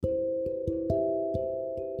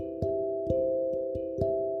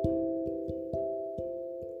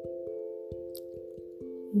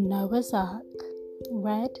Noah's Ark,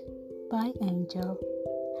 read by Angel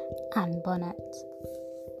Ann Bonnet.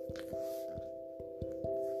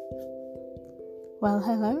 Well,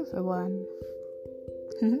 hello everyone.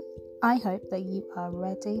 I hope that you are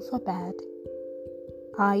ready for bed.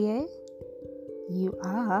 Are you? You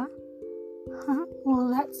are?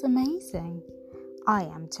 Well, that's amazing. I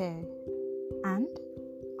am too. And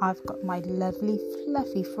I've got my lovely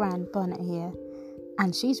fluffy friend Bonnet here,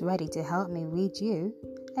 and she's ready to help me read you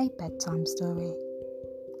a bedtime story.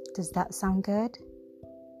 Does that sound good?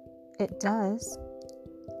 It does.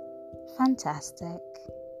 Fantastic.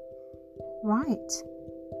 Right,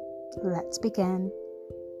 let's begin.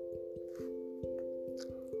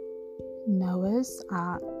 Noah's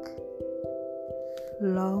Ark.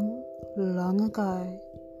 Long, long ago,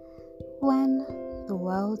 when the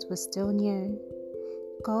world was still new,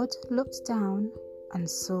 God looked down and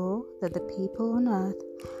saw that the people on earth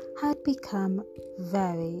had become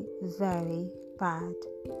very, very bad.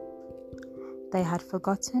 They had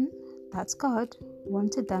forgotten that God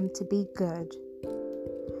wanted them to be good.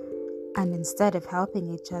 And instead of helping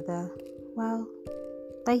each other, well,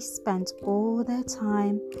 they spent all their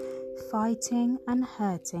time fighting and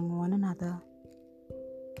hurting one another.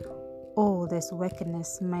 All this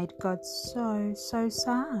wickedness made God so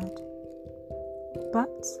sad.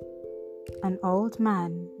 But an old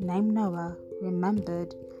man named Noah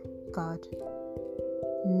remembered God.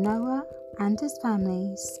 Noah and his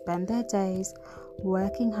family spent their days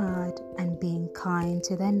working hard and being kind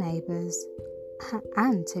to their neighbors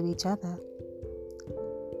and to each other.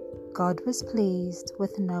 God was pleased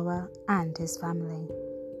with Noah and his family.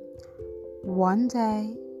 One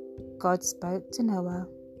day, God spoke to Noah.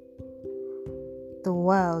 "The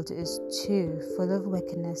world is too full of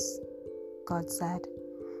wickedness," God said,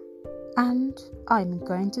 "and I'm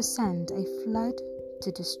going to send a flood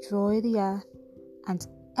to destroy the earth and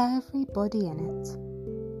everybody in it.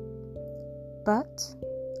 But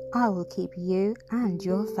I will keep you and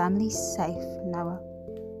your family safe, Noah."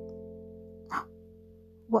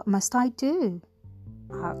 "What must I do?"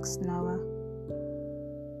 asked Noah.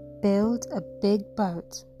 "Build a big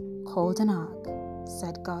boat called an ark,"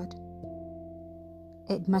 said God.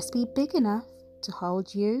 "It must be big enough to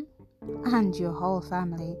hold you and your whole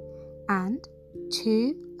family and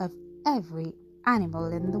 2 of every animal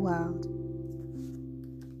in the world."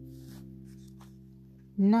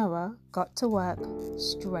 Noah got to work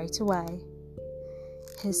straight away.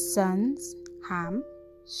 His sons, Ham,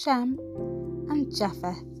 Shem, and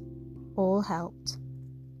Japheth, all helped.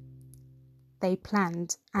 They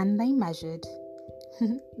planned and they measured.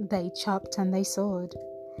 They chopped and they sawed.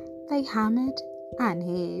 They hammered and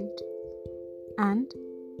heaved. And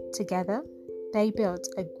together they built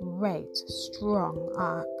a great, strong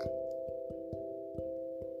ark.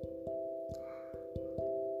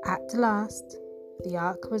 At last, the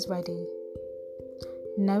ark was ready.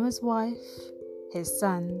 Noah's wife, his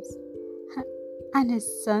sons, and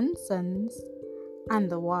his sons' sons,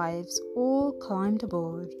 and the wives all climbed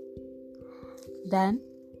aboard. Then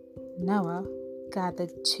Noah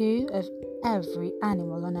gathered 2 of every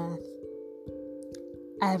animal on earth.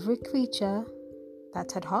 Every creature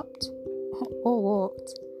that had hopped or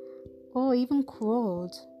walked or even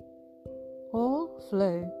crawled or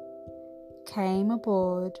flew came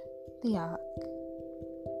aboard the ark.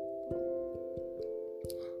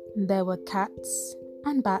 There were cats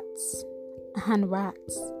and bats and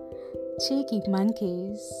rats, cheeky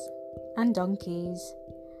monkeys and donkeys,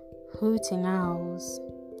 hooting owls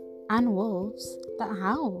and wolves that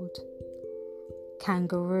howled,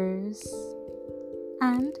 kangaroos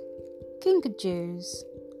and kinkajous,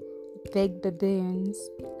 big baboons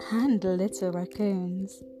and little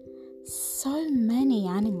raccoons. So many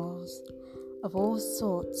animals of all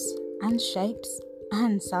sorts and shapes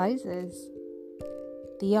and sizes.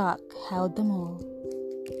 The ark held them all.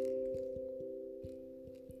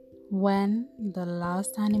 When the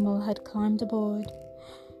last animal had climbed aboard,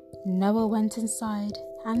 Noah went inside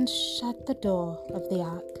and shut the door of the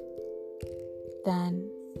ark. Then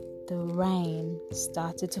the rain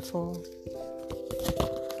started to fall.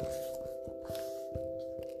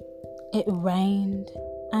 It rained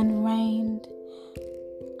and rained,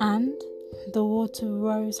 and the water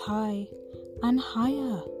rose high and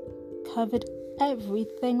higher, covered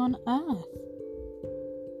everything on earth.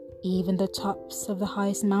 Even the tops of the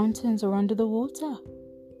highest mountains were under the water.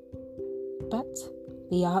 But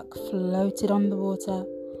the ark floated on the water,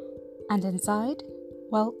 and inside,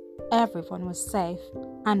 well, everyone was safe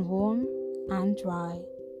and warm and dry.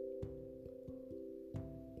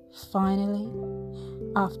 Finally,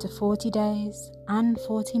 after 40 days and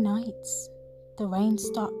 40 nights, the rain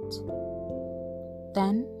stopped.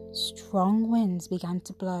 Then strong winds began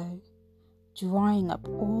to blow, drying up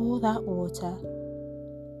all that water.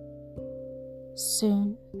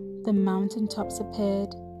 Soon the mountain tops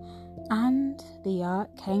appeared, and the ark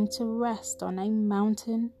came to rest on a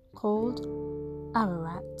mountain called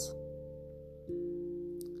Ararat.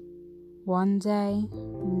 One day,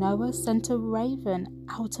 Noah sent a raven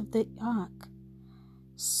out of the ark.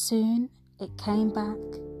 Soon it came back.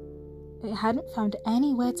 It hadn't found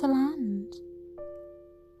anywhere to land.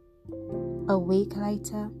 A week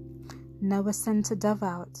later, Noah sent a dove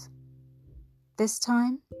out. This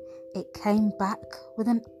time, it came back with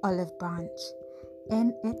an olive branch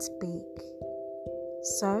in its beak.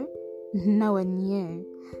 So, Noah knew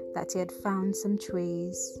that he had found some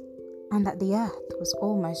trees and that the earth was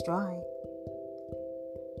almost dry.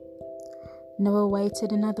 Noah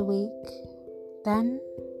waited another week, then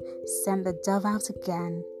sent the dove out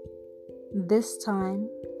again. This time,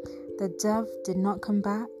 the dove did not come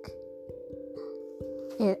back.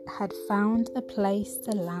 It had found a place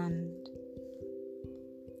to land.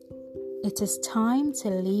 "It is time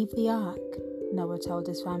to leave the ark," Noah told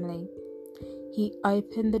his family. He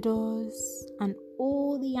opened the doors and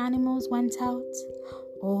all the animals went out.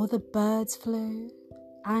 All the birds flew,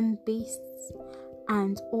 and beasts,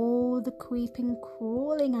 and all the creeping,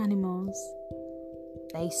 crawling animals.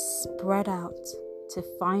 They spread out to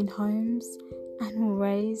find homes and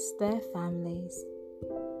raise their families.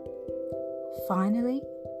 Finally,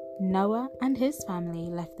 Noah and his family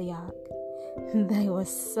left the ark. They were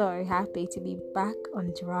so happy to be back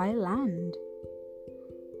on dry land.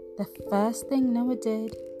 The first thing Noah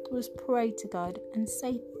did was pray to God and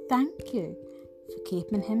say thank you for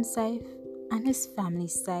keeping him safe and his family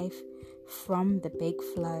safe from the big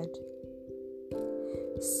flood.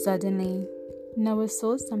 Suddenly, Noah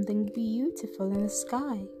saw something beautiful in the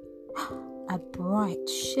sky. A bright,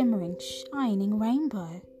 shimmering, shining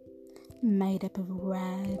rainbow, made up of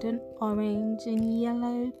red and orange and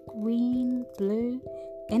yellow, green, blue,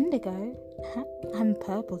 indigo, and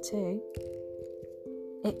purple too.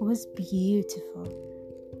 It was beautiful.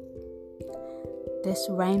 "This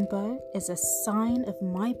rainbow is a sign of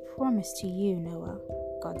my promise to you, Noah,"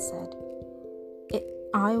 God said.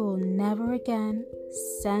 "I will never again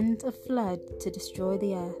send a flood to destroy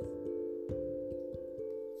the earth."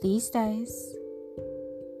 These days,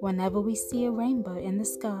 whenever we see a rainbow in the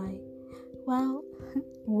sky, well,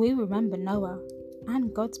 we remember Noah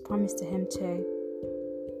and God's promise to him too,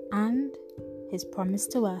 and his promise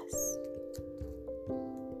to us.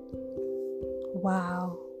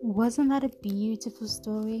 Wow, wasn't that a beautiful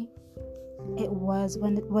story? It was,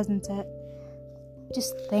 wasn't it?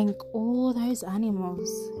 Just think, all those animals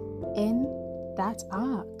in that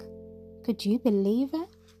ark. Could you believe it?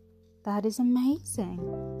 That is amazing.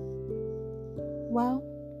 Well,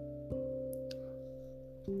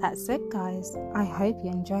 that's it, guys. I hope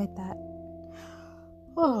you enjoyed that.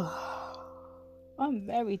 Oh, I'm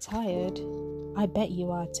very tired. I bet you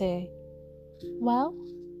are too. Well,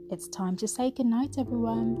 it's time to say goodnight,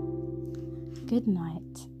 everyone. Good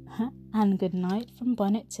night. And good night from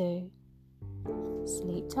Bonnet too.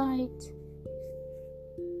 Sleep tight.